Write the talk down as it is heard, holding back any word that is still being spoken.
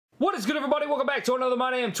What is good, everybody? Welcome back to another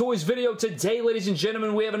My Damn Toys video. Today, ladies and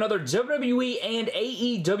gentlemen, we have another WWE and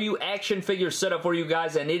AEW action figure setup for you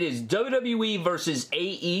guys, and it is WWE versus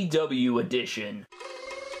AEW edition.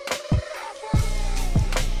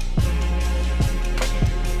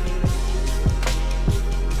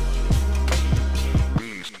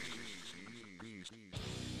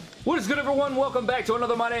 What is good, everyone? Welcome back to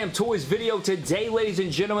another My Damn Toys video. Today, ladies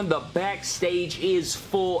and gentlemen, the backstage is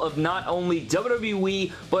full of not only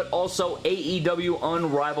WWE, but also AEW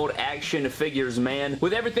unrivaled action figures, man.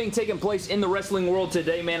 With everything taking place in the wrestling world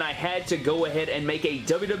today, man, I had to go ahead and make a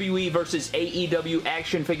WWE versus AEW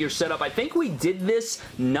action figure setup. I think we did this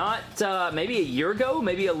not maybe a year ago,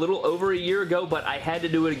 maybe a little over a year ago, but I had to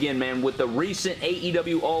do it again, man. With the recent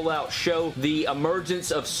AEW All Out show, the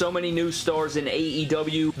emergence of so many new stars in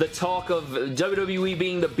AEW, the talk of WWE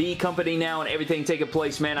being the B company now and everything taking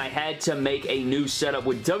place, man, I had to make a new setup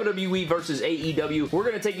with WWE versus AEW. We're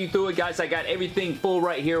going to take you through it, guys. I got everything full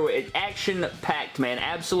right here. It's action-packed, man.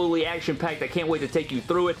 Absolutely action-packed. I can't wait to take you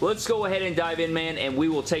through it. Let's go ahead and dive in, man, and we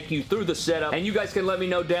will take you through the setup. And you guys can let me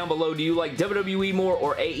know down below, do you like WWE more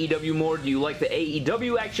or AEW more? Do you like the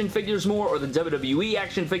AEW action figures more or the WWE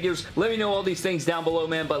action figures? Let me know all these things down below,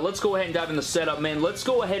 man, but let's go ahead and dive in the setup, man. Let's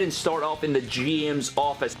go ahead and start off in the GM's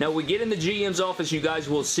office. Now, we get in the GM's office, you guys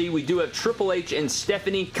will see we do have Triple H and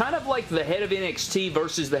Stephanie, kind of like the head of NXT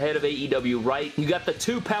versus the head of AEW, right? You got the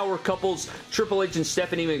two power couples, Triple H and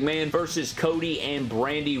Stephanie McMahon versus Cody and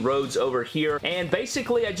Brandi Rhodes over here. And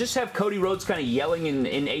basically, I just have Cody Rhodes kind of yelling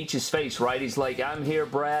in H's face, right? He's like, I'm here,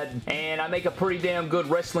 Brad, and I make a pretty damn good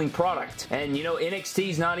wrestling product. And, you know,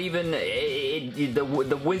 NXT's not even,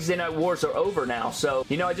 the Wednesday Night Wars are over now. So,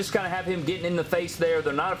 you know, I just kind of have him getting in the face there.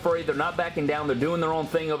 They're not afraid. They're not backing down. They're doing their own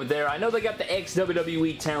thing over there. I know they got the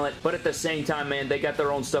ex-WWE talent, but at the same time, man, they got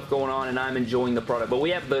their own stuff going on, and I'm enjoying the product. But we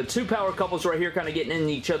have the two power couples right here kind of getting in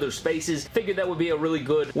each other's faces. Figured that would be a really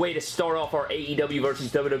good way to start off our AEW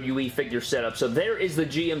versus WWE figure setup. So there is the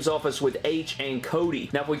GM's office with H and Cody.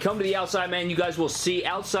 Now, if we come to the outside, man, you guys will see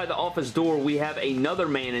outside the office door, we have another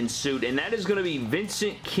man in suit, and that is going to be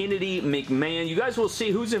Vincent Kennedy McMahon. You guys will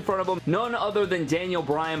see who's in front of him. None other than Daniel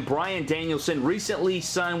Bryan. Bryan Danielson recently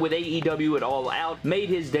signed with AEW at All Out, made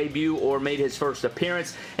his debut or made his first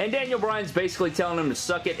appearance, and Daniel Bryan's basically telling him to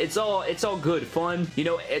suck it. It's all good fun. You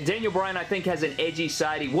know, Daniel Bryan, I think, has an edgy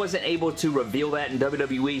side. He wasn't able to reveal that in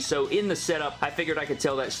WWE, so in the setup, I figured I could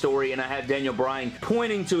tell that story, and I have Daniel Bryan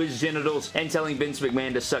pointing to his genitals and telling Vince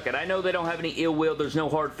McMahon to suck it. I know they don't have any ill will, there's no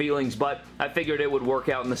hard feelings, but I figured it would work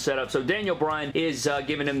out in the setup, so Daniel Bryan is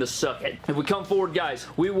giving him the suck it. If we come forward, guys,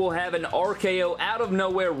 we will have an RKO out of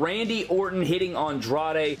nowhere, Randy Orton hitting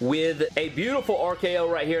Andrade with a beautiful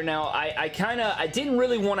RKO right here. Now, I didn't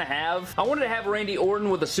really want to have, I wanted to have Randy Orton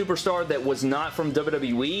with a superstar that was not from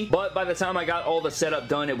WWE, but by the time I got all the setup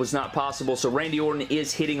done, it was not possible, so Randy Orton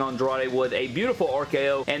is hitting Andrade with a beautiful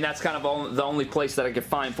RKO, and that's kind of the only place that I could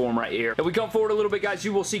find for him right here. If we come forward a little bit, guys,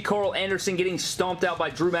 you will see Carl Anderson getting stomped out by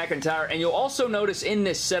Drew McIntyre, and you'll also notice in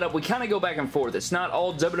this setup, we kind of go back and forth. It's not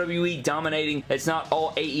all WWE dominating. It's not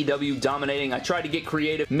all AEW dominating. I tried to get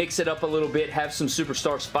creative, mix it up a little bit, have some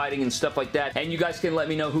superstars fighting and stuff like that, and you guys can let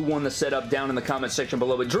me know who won the setup down in the comment section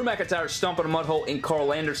below. But Drew McIntyre stomping a mud hole in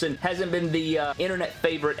Carl Anderson. Hasn't been the internet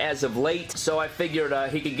favorite as of late, so I figured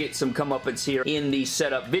he could get some comeuppance here in the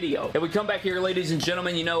setup video. If we come back here, ladies and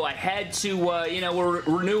gentlemen, you know, I had to, you know, we're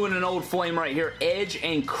renewing an old flame right here. Edge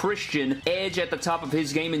and Christian. Edge at the top of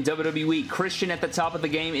his game in WWE. Christian at the top of the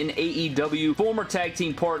game in AEW. Former tag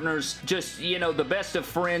team partners. Just, you know, the best of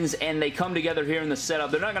friends, and they come together here in the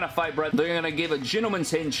setup. They're not going to fight, Brett. They're going to give a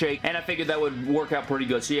gentleman's handshake, and I figured that would work out pretty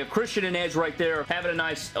good. So you have Christian and Edge right there having a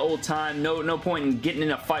nice old time. No point in getting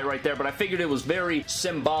in a fight right there, but I figured it was very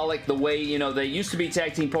symbolic the way, you know, they used to be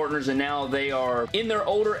tag team partners and now they are in their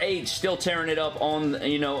older age still tearing it up on,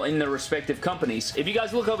 you know, in their respective companies. If you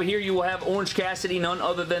guys look over here, you will have Orange Cassidy, none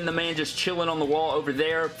other than the man just chilling on the wall over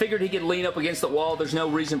there. Figured he could lean up against the wall. There's no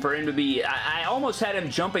reason for him to be, I almost had him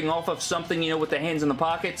jumping off of something, you know, with the hands in the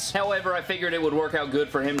pockets. However, I figured it would work out good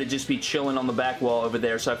for him to just be chilling on the back wall over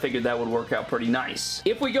there, so I figured that would work out pretty nice.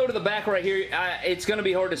 If we go to the back right here, it's going to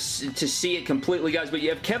be hard to see it completely, guys, but you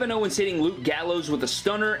have Kevin Owens hitting Luke Gallows with a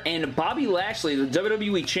stunner, and Bobby Lashley, the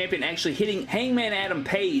WWE Champion, actually hitting Hangman Adam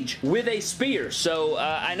Page with a spear. So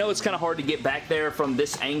I know it's kind of hard to get back there from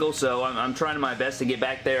this angle, so I'm trying my best to get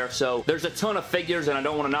back there. So there's a ton of figures, and I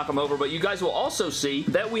don't want to knock them over, but you guys will also see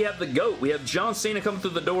that we have the GOAT. We have John Cena coming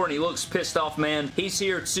through the door, and he looks looks pissed off, man. He's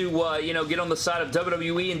here to, you know, get on the side of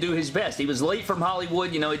WWE and do his best. He was late from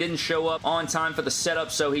Hollywood. You know, he didn't show up on time for the setup,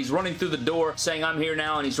 so he's running through the door saying, I'm here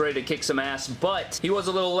now, and he's ready to kick some ass, but he was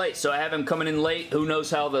a little late, so I have him coming in late. Who knows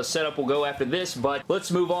how the setup will go after this, but let's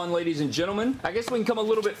move on, ladies and gentlemen. I guess we can come a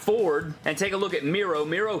little bit forward and take a look at Miro.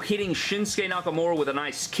 Miro hitting Shinsuke Nakamura with a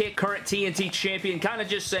nice kick. Current TNT champion, kind of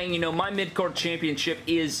just saying, you know, my mid-card championship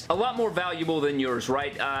is a lot more valuable than yours,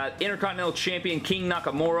 right? Intercontinental champion King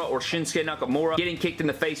Nakamura or Shinsuke Nakamura getting kicked in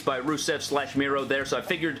the face by Rusev / Miro there, so I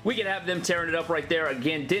figured we could have them tearing it up right there.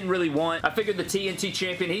 Again, didn't really want. I figured the TNT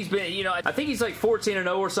champion, he's been, you know, I think he's like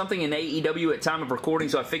 14-0 or something in AEW at time of recording,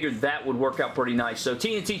 so I figured that would work out pretty nice. So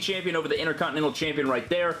TNT champion over the Intercontinental champion right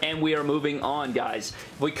there, and we are moving on, guys.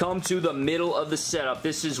 If we come to the middle of the setup,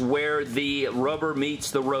 this is where the rubber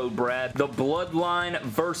meets the road, Brad. The Bloodline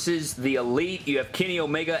versus the Elite. You have Kenny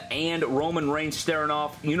Omega and Roman Reigns staring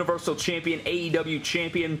off. Universal champion, AEW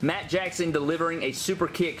champion, Matt Jackson delivering a super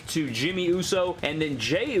kick to Jimmy Uso, and then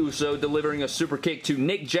Jey Uso delivering a super kick to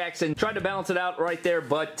Nick Jackson. Tried to balance it out right there,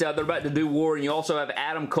 but they're about to do war, and you also have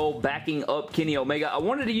Adam Cole backing up Kenny Omega. I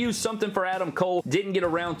wanted to use something for Adam Cole. Didn't get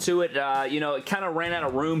around to it. You know, it kind of ran out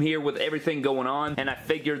of room here with everything going on, and I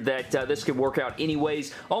figured that this could work out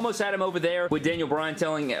anyways. Almost had him over there with Daniel Bryan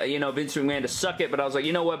telling, you know, Vince McMahon to suck it, but I was like,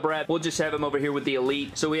 you know what, Brad? We'll just have him over here with the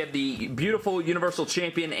Elite. So we have the beautiful Universal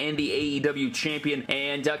Champion and the AEW Champion,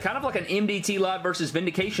 and kind of like an MDT Live versus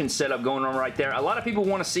Vindication setup going on right there. A lot of people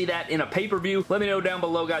want to see that in a pay-per-view. Let me know down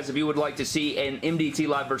below, guys, if you would like to see an MDT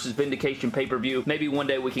Live versus Vindication pay-per-view. Maybe one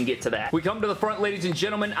day we can get to that. We come to the front, ladies and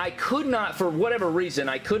gentlemen. I could not, for whatever reason,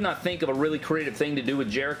 I could not think of a really creative thing to do with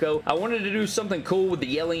Jericho. I wanted to do something cool with the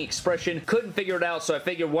yelling expression. Couldn't figure it out, so I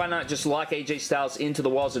figured why not just lock AJ Styles into the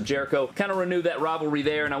walls of Jericho. Kind of renew that rivalry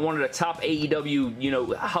there, and I wanted a top AEW, you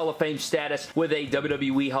know, Hall of Fame status with a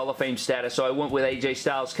WWE Hall of Fame status, so I went with AJ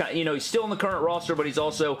Styles. You know, he's still in the current roster, but he's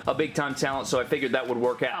also a big-time talent, so I figured that would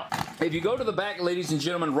work out. If you go to the back, ladies and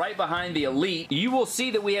gentlemen, right behind the Elite, you will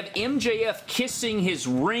see that we have MJF kissing his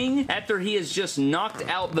ring after he has just knocked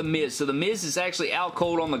out The Miz. So The Miz is actually out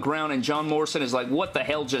cold on the ground, and John Morrison is like, what the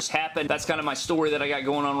hell just happened? That's kind of my story that I got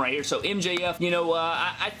going on right here. So MJF, you know,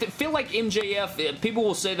 I feel like MJF, people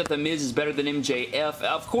will say that The Miz is better than MJF.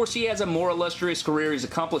 Of course, he has a more illustrious career. He's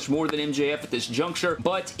accomplished more than MJF at this juncture,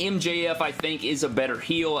 but MJF, I think, is a better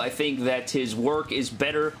heel. I think that his work is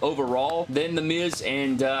better overall than The Miz,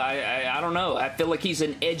 and I don't know. I feel like he's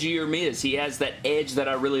an edgier Miz. He has that edge that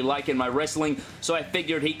I really like in my wrestling, so I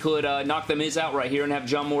figured he could knock The Miz out right here and have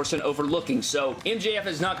John Morrison overlooking. So MJF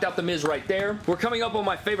has knocked out The Miz right there. We're coming up on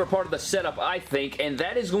my favorite part of the setup, I think, and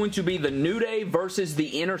that is going to be the New Day versus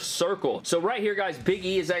the Inner Circle. So right here, guys, Big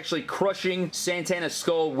E is actually crushing Santana's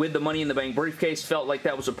skull with the Money in the Bank briefcase. Felt like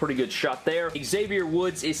that was a pretty good shot there. Xavier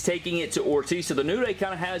Woods is taking it to Ortiz, so the New Day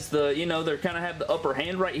kind of has the, you know, they kind of have the upper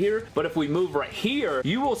hand right here, but if we move right here,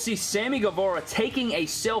 you will see Sammy Guevara taking a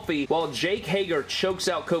selfie while Jake Hager chokes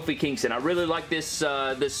out Kofi Kingston. I really like this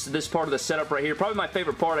this part of the setup right here. Probably my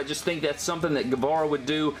favorite part. I just think that's something that Guevara would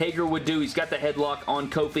do, Hager would do. He's got the headlock on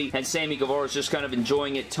Kofi, and Sammy Guevara is just kind of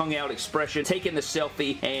enjoying it, tongue out expression, taking the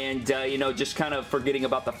selfie, and you know, just kind of forgetting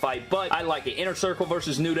about the fight. But I like it. Inner Circle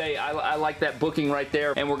versus New Day. I like that booking right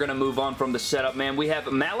there, and we're going to move on from the setup, man. We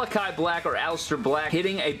have Malachi Black or Aleister Black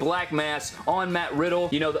hitting a black mass on Matt Riddle.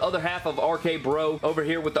 You know, the other half of RK Bro over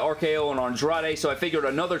here with the RKO on Andrade, so I figured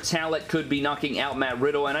another talent could be knocking out Matt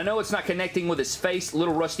Riddle, and I know it's not connecting with his face. A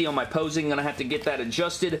little rusty on my posing. Gonna have to get that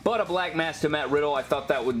adjusted, but a black mass to Matt Riddle, I thought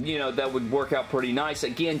that would, you know, that would work out pretty nice.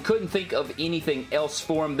 Again, couldn't think of anything else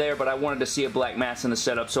for him there, but I wanted to see a black mass in the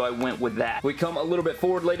setup, so I went with that. We come a little bit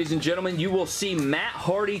forward, ladies and gentlemen. You will see Matt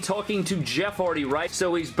Hardy talking to Jeff Hardy, right?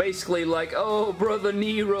 So he's basically like, oh, brother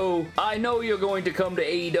Nero, I know you're going to come to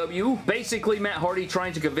AEW. Basically, Matt Hardy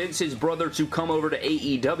trying to convince his brother to come over to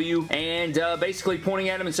AEW, and basically pointing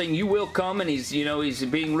at him and saying, you will come, and he's, you know, he's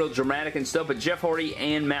being real dramatic and stuff, but Jeff Hardy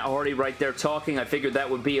and Matt Hardy right there talking. I figured that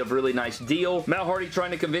would be a really nice deal. Matt Hardy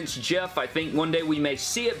trying to convince Jeff. I think one day we may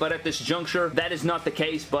see it, but at this juncture, that is not the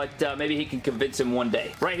case, but maybe he can convince him one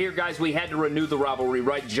day. Right here, guys, we had to renew the rivalry,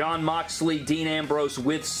 right? Jon Moxley, Dean Ambrose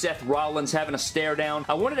with Seth Rollins having a stare down.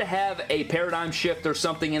 I wanted to have a paradigm shift or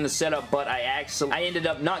something in the setup, but I ended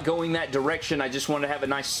up not going that direction. I just wanted to have a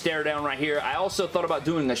nice stare down right here. I also thought about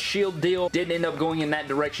doing a Shield deal. Didn't end up going in that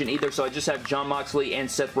direction either, so I just have Jon Moxley and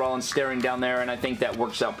Seth Rollins staring down there, and I think that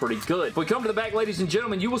works out pretty good. If we come to the back, ladies and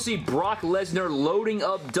gentlemen, you will see Brock Lesnar loading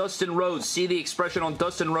up Dustin Rhodes. See the expression on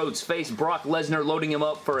Dustin Rhodes' face. Brock Lesnar loading him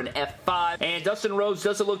up for an F5, and Dustin Rhodes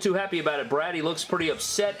doesn't look too happy about it, Brad. He looks pretty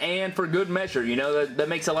upset, and for good measure. You know, that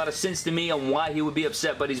makes a lot of sense to me on why he would be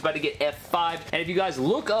upset, but he's about to get F5, and if you guys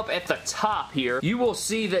look up at the top here, you will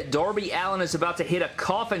see that Darby Allin is about to hit a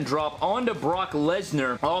coffin drop onto Brock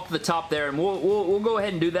Lesnar off the top there, and we'll go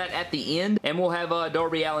ahead and do that at the end, and we'll have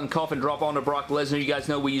Darby Allin coffin drop onto Brock Lesnar. You guys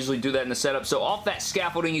know we usually do that in the setup. So off that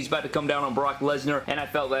scaffolding, he's about to come down on Brock Lesnar, and I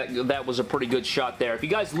felt that was a pretty good shot there. If you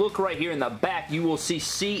guys look right here in the back, you will see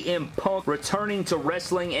CM Punk returning to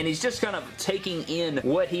wrestling, and he's just kind of taking in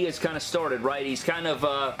what he has kind of started, right? He's kind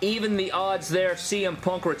of even the odds there. CM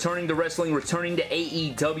Punk returning to wrestling, returning to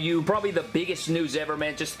AEW. Probably the biggest news ever,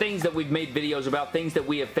 man. Just things that we've made videos about, things that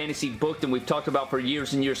we have fantasy booked and we've talked about for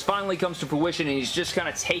years and years, finally comes to fruition, and he's just kind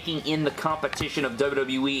of taking in the competition of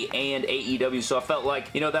WWE and AEW. So I felt like,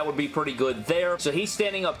 you know, that would be pretty good there. So he's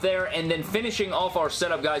standing up there, and then finishing off our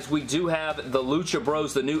setup, guys, we do have the Lucha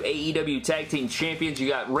Bros, the new AEW Tag Team Champions. You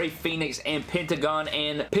got Rey Fenix and Pentagon,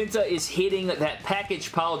 and Penta is hitting that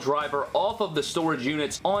package pile driver off of the storage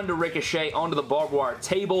units onto Ricochet, onto the barbed wire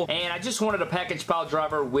table, and I just wanted a package pile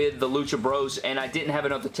driver with the Lucha Bros, and I didn't have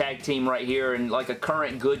enough to tag team right here and like a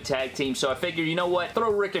current good tag team, so I figured, you know what,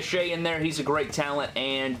 throw Ricochet in there. He's a great talent,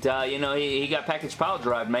 and you know, he got package pile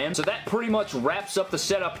drive, man. So that pretty much wraps up the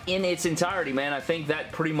setup in its entirety, man. I think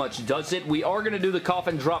that pretty much does it. We are going to do the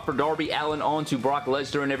coffin drop for Darby Allin onto Brock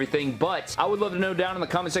Lesnar and everything, but I would love to know down in the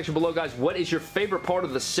comment section below, guys, what is your favorite part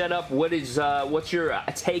of the setup? What's your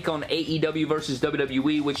take on AEW versus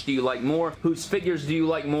WWE? Which do you like more? Whose figures do you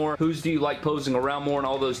like more? Whose do you like posing around more, and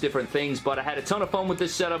all those different things? But I had a ton of fun with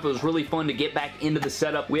this setup. It was really fun to get back into the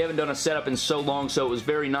setup. We haven't done a setup in so long, so it was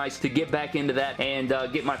very nice to get back into that and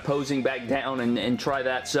get my posing back down and try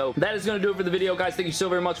that. So that is going to do it for the video, guys. Thank you so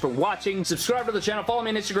very much for watching. Subscribe to the channel. Follow me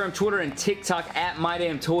on Instagram, Twitter, and TikTok at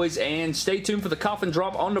MyDamnToys, and stay tuned for the coffin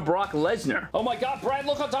drop onto Brock Lesnar. Oh my God, Brad,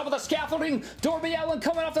 look on top of the scaffolding. Darby Allin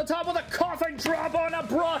coming off the top with a coffin drop onto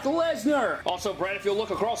Brock Lesnar. Also, Brad, if you'll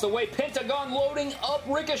look across the way, Pentagon loading up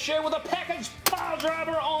Ricochet with a package pile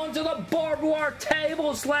driver onto the barbed wire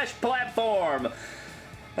table slash platform.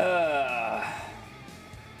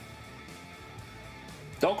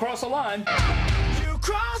 Don't cross the line. You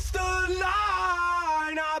crossed the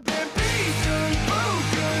line. I've been